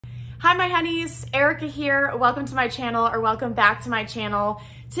Hi my honeys, Erica here. Welcome to my channel, or welcome back to my channel.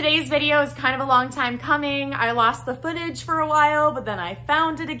 Today's video is kind of a long time coming. I lost the footage for a while, but then I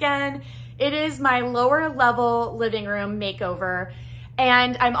found it again. It is my lower level living room makeover.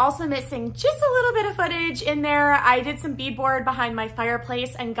 And I'm also missing just a little bit of footage in there. I did some beadboard behind my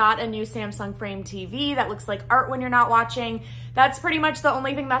fireplace and got a new Samsung frame TV that looks like art when you're not watching. That's pretty much the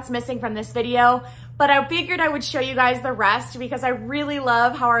only thing that's missing from this video. But I figured I would show you guys the rest because I really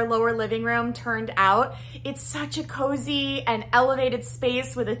love how our lower living room turned out. It's such a cozy and elevated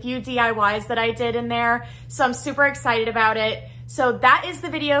space with a few DIYs that I did in there. So I'm super excited about it. So that is the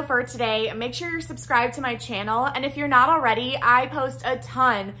video for today. Make sure you're subscribed to my channel. And if you're not already, I post a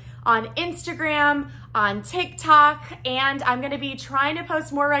ton on Instagram, on TikTok, and I'm gonna be trying to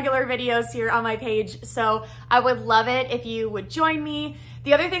post more regular videos here on my page. So I would love it if you would join me.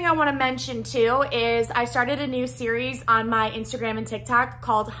 The other thing I wanna mention too is I started a new series on my Instagram and TikTok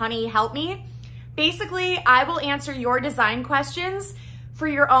called Honey Help Me. Basically, I will answer your design questions for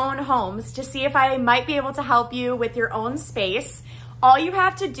your own homes to see if I might be able to help you with your own space. All you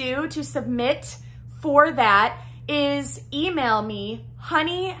have to do to submit for that is email me,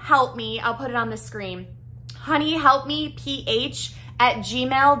 honeyhelpme, I'll put it on the screen,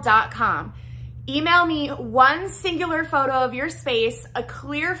 honeyhelpmeph@gmail.com. Email me one singular photo of your space, a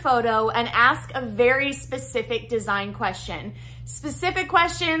clear photo, and ask a very specific design question. Specific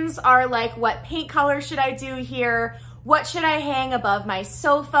questions are like, what paint color should I do here? What should I hang above my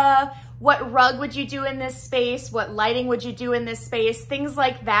sofa? What rug would you do in this space? What lighting would you do in this space? Things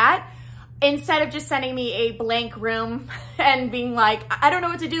like that. Instead of just sending me a blank room and being like, I don't know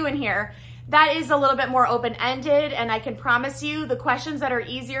what to do in here. That is a little bit more open-ended, and I can promise you the questions that are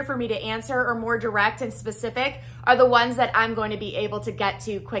easier for me to answer or more direct and specific are the ones that I'm going to be able to get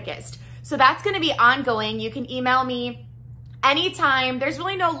to quickest. So that's going to be ongoing. You can email me anytime. There's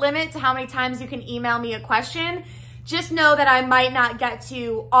really no limit to how many times you can email me a question. Just know that I might not get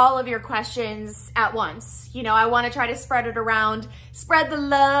to all of your questions at once. You know, I want to try to spread it around, spread the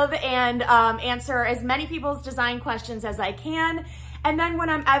love, and answer as many people's design questions as I can. And then when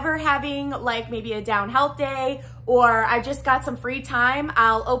I'm ever having like maybe a down health day or I just got some free time,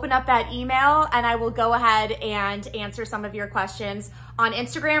 I'll open up that email and I will go ahead and answer some of your questions on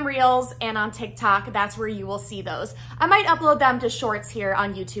Instagram Reels and on TikTok. That's where you will see those. I might upload them to shorts here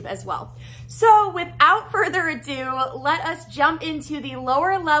on YouTube as well. So without further ado, let us jump into the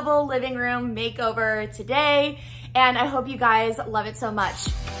lower level living room makeover today. And I hope you guys love it so much.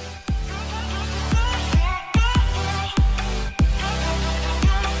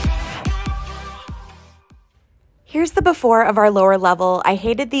 Here's the before of our lower level. I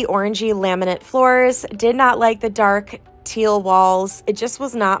hated the orangey laminate floors, did not like the dark teal walls. It just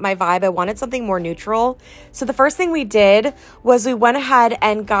was not my vibe. I wanted something more neutral. So the first thing we did was we went ahead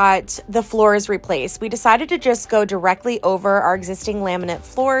and got the floors replaced. We decided to just go directly over our existing laminate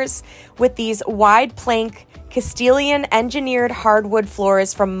floors with these wide plank Castilian engineered hardwood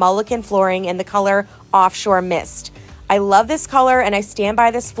floors from Mullican Flooring in the color Offshore Mist. I love this color and I stand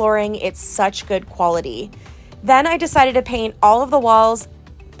by this flooring. It's such good quality. Then I decided to paint all of the walls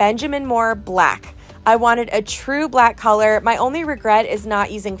Benjamin Moore black. I wanted a true black color. My only regret is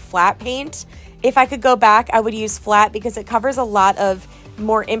not using flat paint. If I could go back, I would use flat because it covers a lot of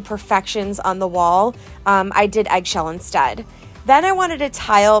more imperfections on the wall. I did eggshell instead. Then I wanted to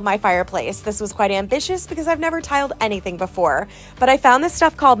tile my fireplace. This was quite ambitious because I've never tiled anything before, but I found this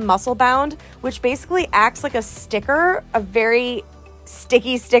stuff called Muscle Bound, which basically acts like a sticker, a very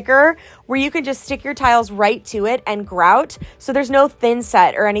sticky sticker where you can just stick your tiles right to it and grout. So there's no thin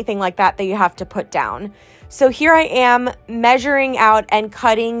set or anything like that that you have to put down. So here I am measuring out and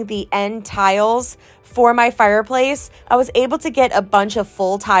cutting the end tiles for my fireplace. I was able to get a bunch of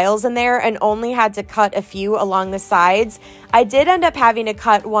full tiles in there and only had to cut a few along the sides. I did end up having to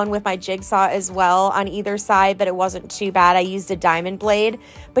cut one with my jigsaw as well on either side, but it wasn't too bad. I used a diamond blade.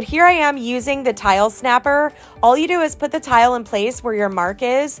 But here I am using the tile snapper. All you do is put the tile in place where your mark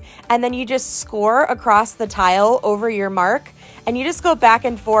is, and then you just score across the tile over your mark. And you just go back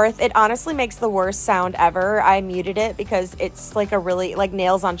and forth. It honestly makes the worst sound ever. I muted it because it's like a really, like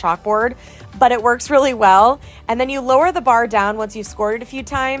nails on chalkboard, but it works really well. And then you lower the bar down once you've scored it a few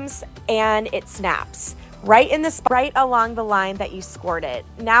times and it snaps right in the spot, right along the line that you scored it.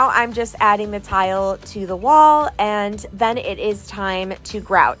 Now I'm just adding the tile to the wall and then it is time to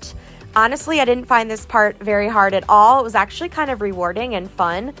grout. Honestly, I didn't find this part very hard at all. It was actually kind of rewarding and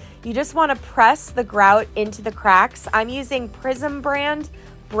fun. You just want to press the grout into the cracks. I'm using Prism brand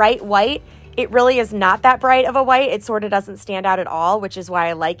bright white. It really is not that bright of a white. It sort of doesn't stand out at all, which is why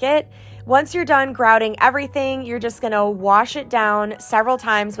I like it. Once you're done grouting everything, you're just gonna wash it down several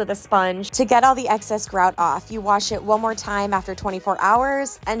times with a sponge to get all the excess grout off. You wash it one more time after 24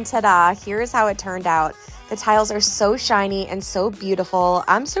 hours, and ta-da, here's how it turned out. The tiles are so shiny and so beautiful.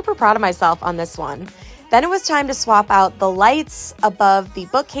 I'm super proud of myself on this one. Then it was time to swap out the lights above the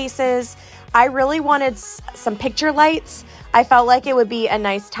bookcases. I really wanted some picture lights. I felt like it would be a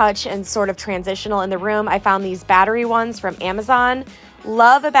nice touch and sort of transitional in the room. I found these battery ones from Amazon.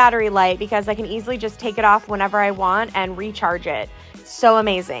 Love a battery light because I can easily just take it off whenever I want and recharge it. So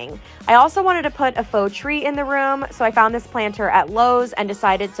amazing. I also wanted to put a faux tree in the room, so I found this planter at Lowe's and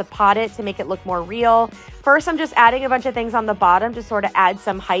decided to pot it to make it look more real. First, I'm just adding a bunch of things on the bottom to sort of add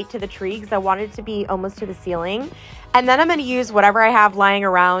some height to the tree because I wanted it to be almost to the ceiling. And then I'm going to use whatever I have lying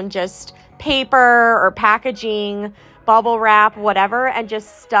around, just paper or packaging, bubble wrap, whatever, and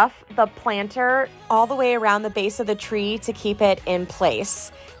just stuff the planter all the way around the base of the tree to keep it in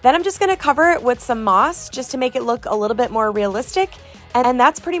place. Then I'm just going to cover it with some moss just to make it look a little bit more realistic. And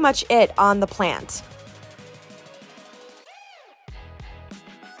that's pretty much it on the plant.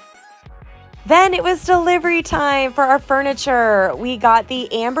 Then it was delivery time for our furniture. We got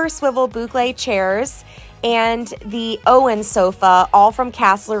the amber swivel boucle chairs and the Owen sofa, all from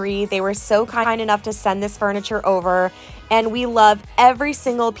Castlery. They were so kind enough to send this furniture over, and we love every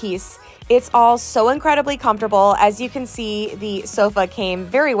single piece. It's all so incredibly comfortable. As you can see, the sofa came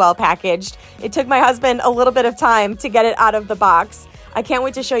very well packaged. It took my husband a little bit of time to get it out of the box. I can't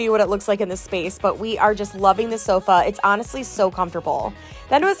wait to show you what it looks like in this space, but we are just loving the sofa. It's honestly so comfortable.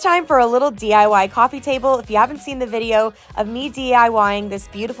 Then it was time for a little DIY coffee table. If you haven't seen the video of me DIYing this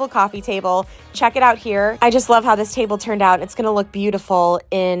beautiful coffee table, check it out here. I just love how this table turned out. It's gonna look beautiful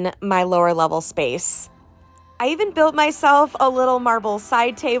in my lower level space. I even built myself a little marble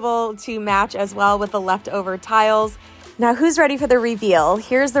side table to match as well with the leftover tiles. Now who's ready for the reveal?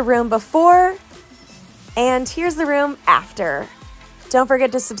 Here's the room before, and here's the room after. Don't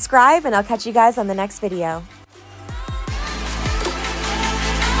forget to subscribe, and I'll catch you guys on the next video.